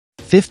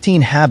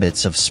15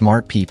 Habits of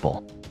Smart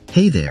People.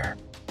 Hey there.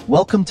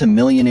 Welcome to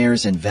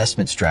Millionaires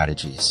Investment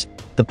Strategies,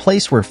 the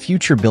place where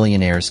future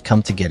billionaires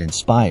come to get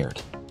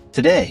inspired.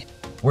 Today,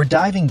 we're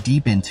diving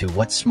deep into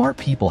what smart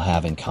people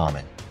have in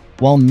common.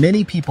 While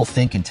many people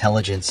think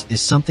intelligence is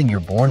something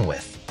you're born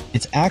with,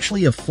 it's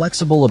actually a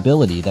flexible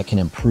ability that can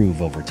improve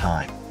over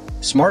time.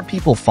 Smart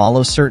people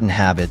follow certain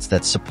habits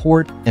that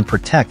support and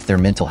protect their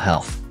mental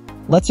health.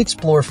 Let's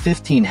explore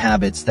 15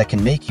 habits that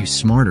can make you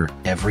smarter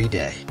every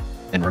day.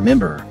 And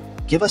remember,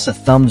 give us a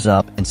thumbs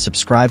up and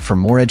subscribe for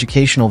more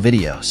educational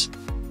videos.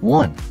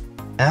 1.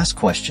 Ask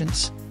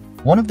questions.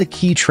 One of the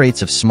key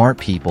traits of smart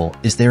people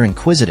is their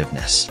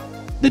inquisitiveness.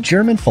 The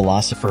German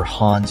philosopher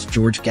Hans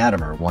Georg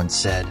Gadamer once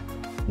said,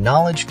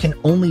 "Knowledge can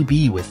only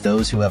be with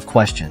those who have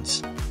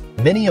questions."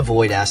 Many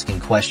avoid asking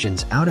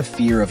questions out of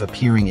fear of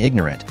appearing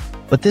ignorant,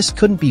 but this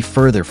couldn't be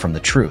further from the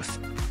truth.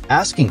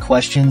 Asking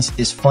questions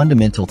is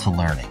fundamental to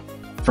learning.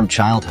 From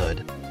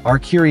childhood, our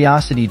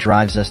curiosity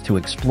drives us to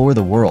explore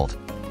the world,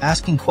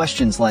 asking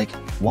questions like,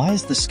 why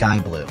is the sky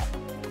blue?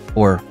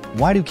 Or,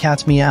 why do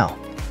cats meow?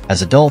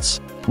 As adults,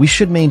 we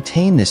should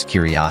maintain this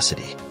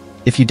curiosity.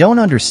 If you don't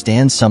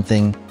understand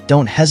something,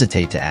 don't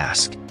hesitate to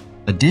ask.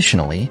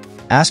 Additionally,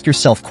 ask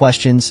yourself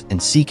questions and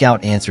seek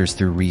out answers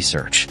through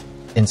research.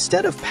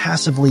 Instead of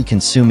passively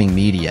consuming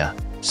media,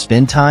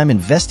 spend time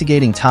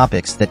investigating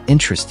topics that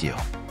interest you.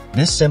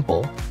 This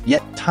simple,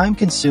 yet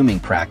time-consuming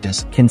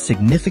practice can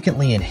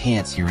significantly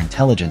enhance your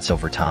intelligence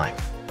over time.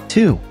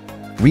 2.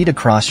 Read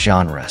across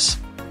genres.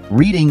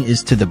 Reading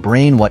is to the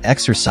brain what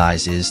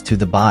exercise is to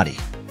the body.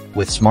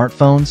 With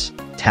smartphones,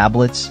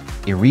 tablets,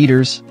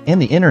 e-readers,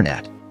 and the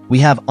internet, we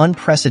have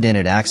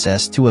unprecedented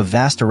access to a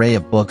vast array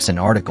of books and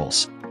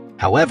articles.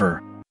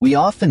 However, we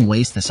often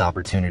waste this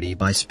opportunity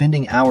by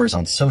spending hours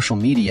on social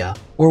media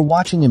or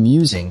watching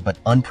amusing but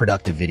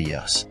unproductive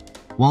videos.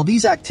 While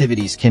these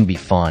activities can be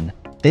fun,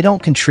 they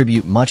don't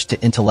contribute much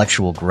to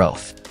intellectual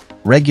growth.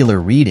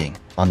 Regular reading,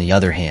 on the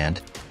other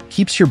hand,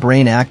 keeps your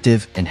brain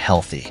active and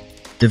healthy.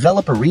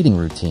 Develop a reading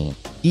routine,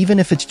 even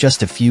if it's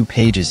just a few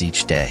pages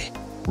each day.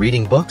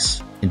 Reading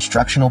books,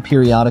 instructional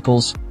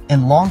periodicals,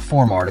 and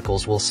long-form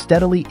articles will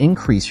steadily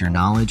increase your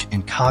knowledge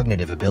and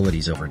cognitive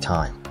abilities over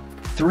time.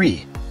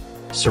 3.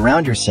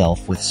 Surround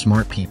yourself with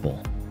smart people.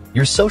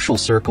 Your social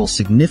circle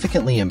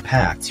significantly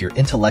impacts your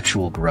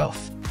intellectual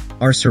growth.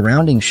 Our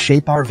surroundings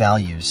shape our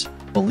values,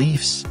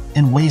 beliefs,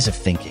 and ways of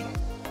thinking.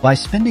 By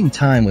spending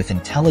time with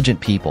intelligent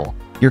people,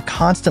 you're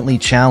constantly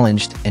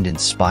challenged and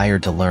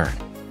inspired to learn.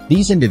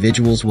 These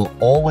individuals will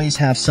always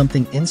have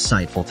something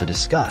insightful to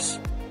discuss,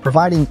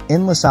 providing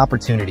endless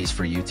opportunities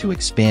for you to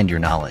expand your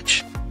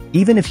knowledge.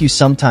 Even if you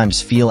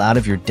sometimes feel out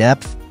of your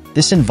depth,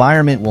 this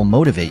environment will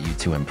motivate you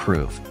to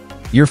improve.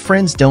 Your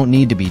friends don't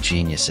need to be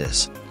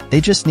geniuses.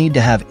 They just need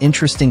to have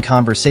interesting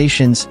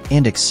conversations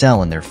and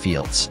excel in their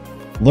fields.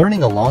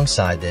 Learning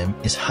alongside them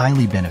is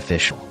highly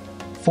beneficial.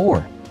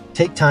 4.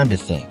 Take time to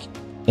think.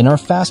 In our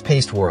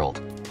fast-paced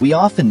world, we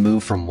often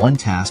move from one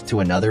task to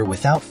another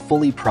without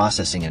fully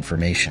processing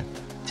information.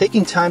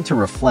 Taking time to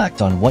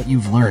reflect on what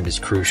you've learned is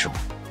crucial.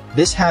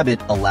 This habit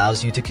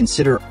allows you to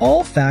consider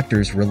all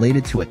factors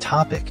related to a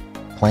topic,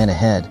 plan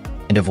ahead,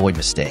 and avoid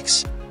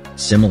mistakes.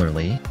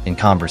 Similarly, in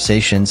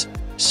conversations,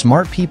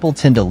 smart people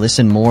tend to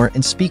listen more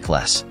and speak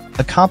less,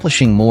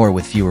 accomplishing more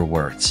with fewer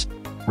words.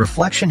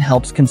 Reflection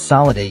helps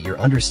consolidate your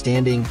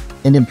understanding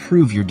and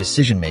improve your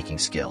decision-making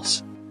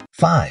skills.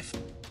 5.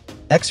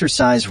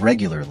 Exercise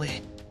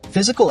regularly.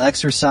 Physical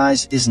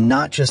exercise is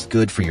not just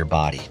good for your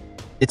body.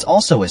 It's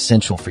also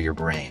essential for your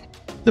brain.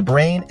 The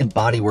brain and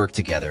body work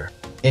together,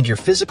 and your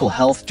physical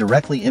health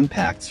directly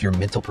impacts your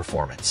mental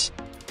performance.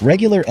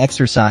 Regular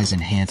exercise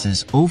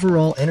enhances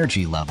overall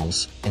energy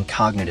levels and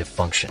cognitive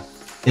function.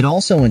 It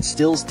also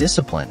instills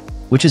discipline,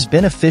 which is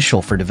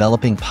beneficial for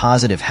developing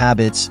positive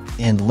habits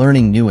and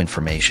learning new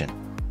information.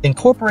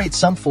 Incorporate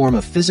some form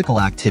of physical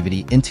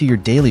activity into your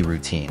daily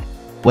routine,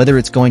 whether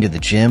it's going to the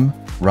gym,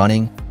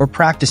 running, or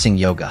practicing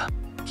yoga.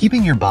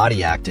 Keeping your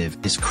body active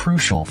is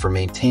crucial for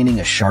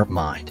maintaining a sharp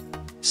mind.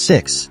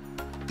 6.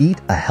 Eat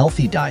a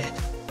healthy diet.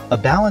 A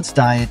balanced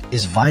diet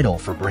is vital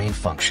for brain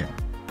function.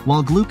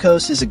 While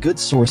glucose is a good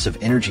source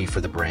of energy for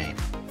the brain,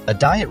 a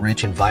diet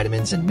rich in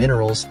vitamins and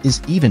minerals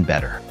is even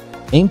better.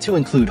 Aim to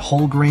include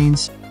whole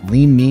grains,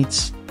 lean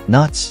meats,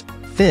 nuts,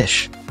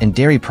 fish, and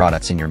dairy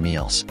products in your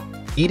meals.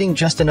 Eating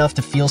just enough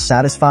to feel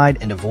satisfied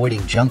and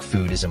avoiding junk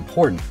food is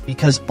important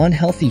because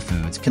unhealthy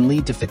foods can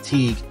lead to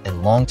fatigue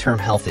and long-term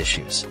health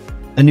issues.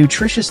 A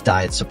nutritious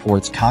diet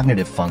supports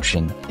cognitive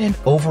function and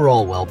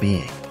overall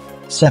well-being.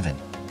 7.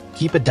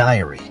 Keep a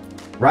diary.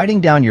 Writing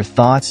down your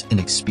thoughts and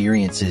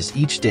experiences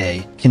each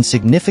day can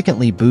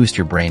significantly boost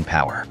your brain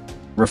power.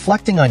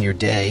 Reflecting on your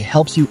day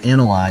helps you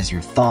analyze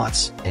your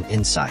thoughts and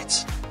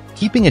insights.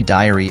 Keeping a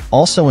diary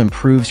also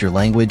improves your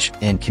language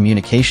and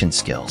communication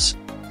skills.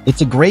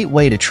 It's a great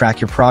way to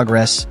track your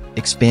progress,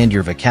 expand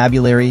your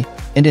vocabulary,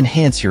 and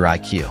enhance your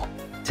IQ.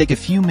 Take a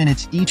few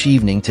minutes each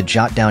evening to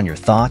jot down your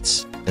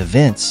thoughts,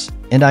 events,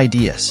 and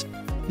ideas.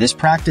 This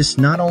practice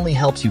not only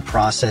helps you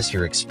process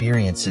your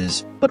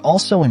experiences, but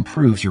also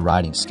improves your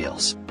writing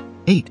skills.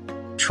 8.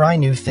 Try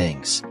new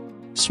things.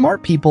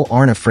 Smart people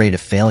aren't afraid of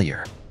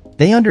failure.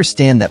 They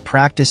understand that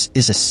practice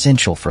is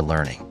essential for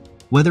learning.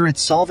 Whether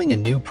it's solving a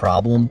new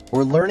problem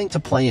or learning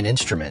to play an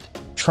instrument,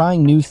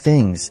 trying new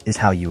things is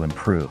how you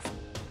improve.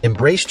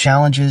 Embrace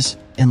challenges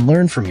and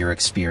learn from your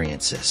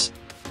experiences.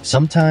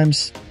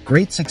 Sometimes,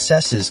 great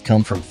successes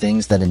come from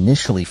things that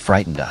initially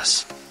frightened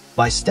us.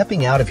 By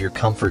stepping out of your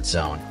comfort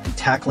zone and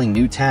tackling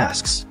new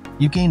tasks,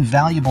 you gain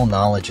valuable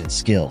knowledge and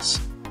skills.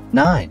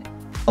 9.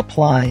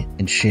 Apply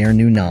and share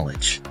new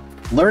knowledge.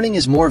 Learning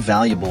is more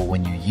valuable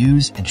when you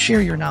use and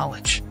share your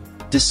knowledge.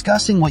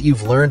 Discussing what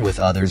you've learned with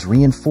others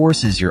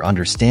reinforces your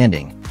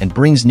understanding and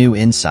brings new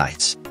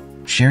insights.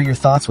 Share your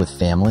thoughts with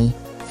family,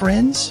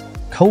 friends,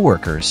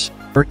 coworkers,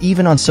 or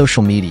even on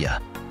social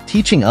media.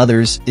 Teaching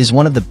others is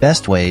one of the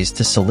best ways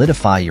to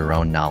solidify your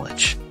own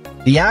knowledge.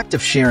 The act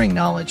of sharing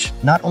knowledge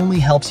not only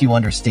helps you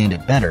understand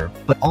it better,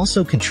 but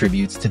also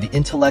contributes to the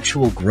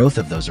intellectual growth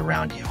of those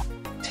around you.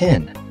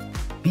 10.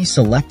 Be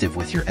selective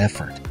with your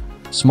effort.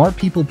 Smart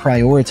people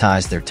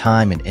prioritize their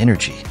time and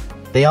energy.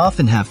 They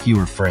often have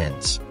fewer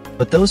friends,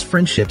 but those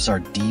friendships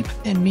are deep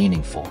and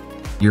meaningful.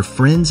 Your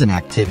friends and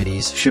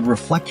activities should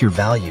reflect your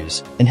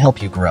values and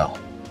help you grow.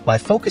 By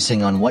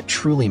focusing on what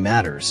truly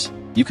matters,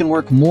 you can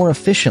work more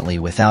efficiently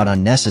without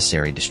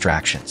unnecessary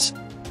distractions.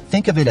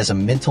 Think of it as a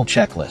mental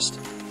checklist.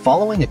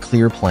 Following a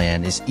clear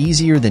plan is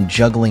easier than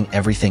juggling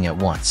everything at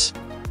once.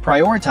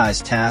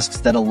 Prioritize tasks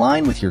that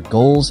align with your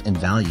goals and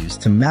values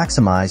to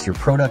maximize your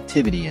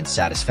productivity and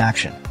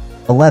satisfaction.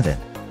 11.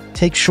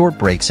 Take short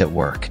breaks at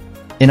work.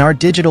 In our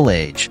digital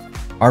age,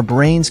 our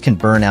brains can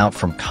burn out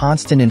from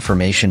constant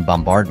information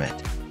bombardment.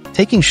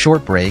 Taking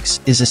short breaks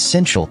is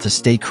essential to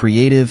stay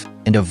creative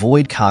and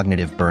avoid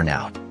cognitive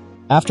burnout.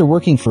 After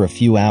working for a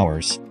few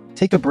hours,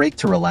 take a break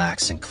to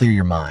relax and clear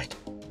your mind.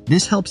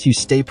 This helps you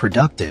stay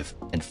productive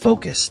and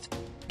focused.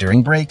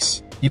 During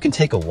breaks, you can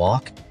take a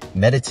walk,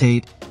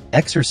 meditate,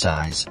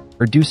 exercise,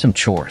 or do some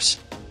chores.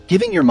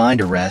 Giving your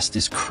mind a rest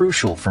is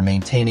crucial for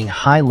maintaining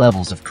high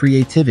levels of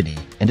creativity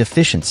and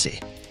efficiency.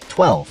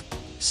 12.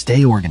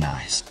 Stay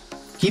organized.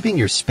 Keeping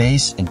your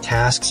space and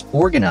tasks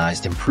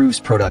organized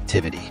improves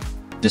productivity.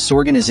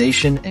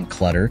 Disorganization and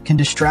clutter can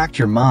distract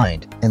your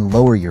mind and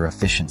lower your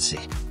efficiency.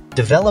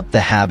 Develop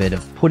the habit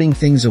of putting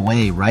things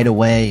away right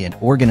away and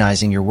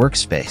organizing your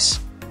workspace.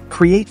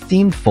 Create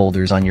themed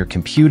folders on your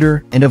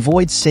computer and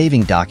avoid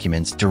saving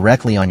documents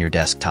directly on your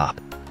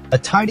desktop. A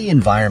tidy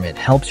environment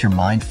helps your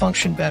mind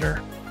function better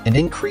and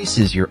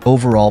increases your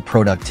overall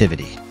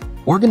productivity.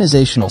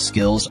 Organizational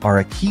skills are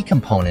a key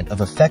component of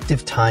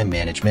effective time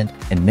management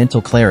and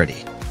mental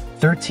clarity.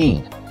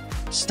 13.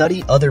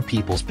 Study other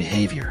people's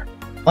behavior.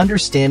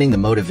 Understanding the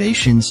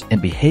motivations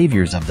and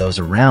behaviors of those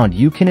around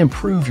you can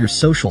improve your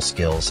social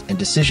skills and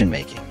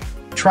decision-making.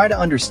 Try to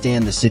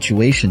understand the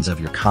situations of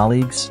your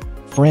colleagues,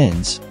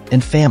 friends,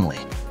 and family.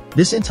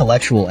 This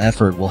intellectual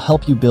effort will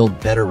help you build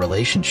better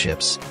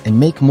relationships and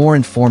make more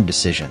informed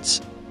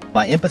decisions.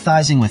 By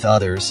empathizing with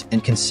others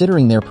and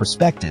considering their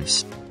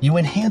perspectives, you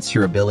enhance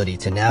your ability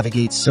to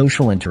navigate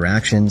social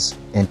interactions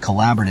and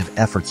collaborative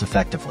efforts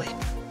effectively.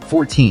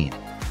 14.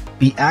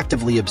 Be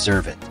actively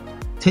observant.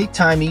 Take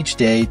time each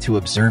day to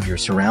observe your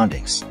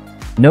surroundings.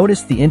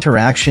 Notice the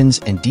interactions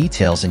and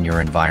details in your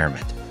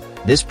environment.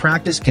 This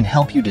practice can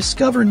help you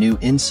discover new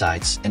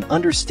insights and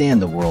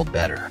understand the world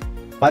better.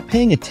 By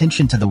paying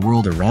attention to the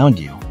world around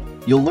you,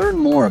 you'll learn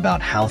more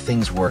about how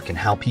things work and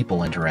how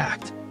people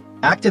interact.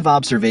 Active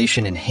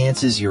observation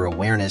enhances your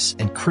awareness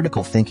and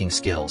critical thinking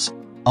skills,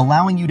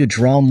 allowing you to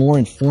draw more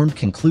informed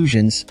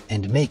conclusions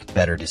and make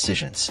better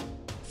decisions.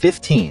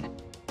 15.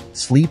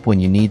 Sleep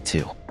when you need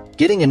to.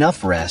 Getting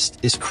enough rest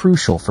is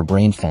crucial for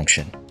brain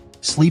function.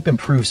 Sleep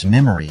improves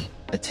memory,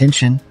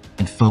 attention,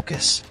 and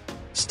focus.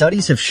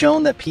 Studies have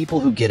shown that people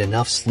who get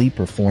enough sleep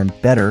perform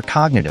better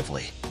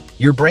cognitively.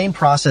 Your brain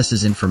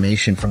processes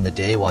information from the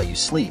day while you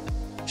sleep,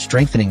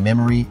 strengthening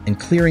memory and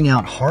clearing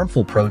out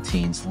harmful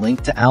proteins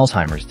linked to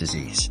Alzheimer's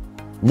disease.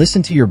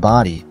 Listen to your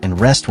body and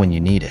rest when you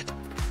need it.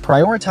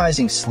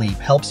 Prioritizing sleep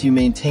helps you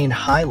maintain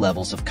high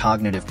levels of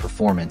cognitive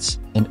performance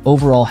and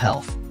overall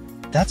health.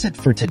 That's it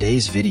for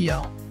today's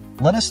video.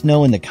 Let us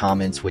know in the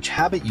comments which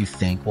habit you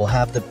think will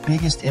have the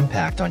biggest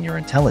impact on your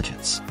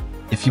intelligence.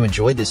 If you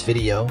enjoyed this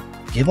video,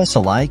 give us a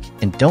like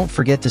and don't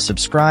forget to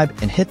subscribe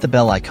and hit the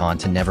bell icon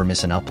to never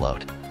miss an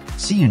upload.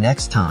 See you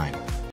next time.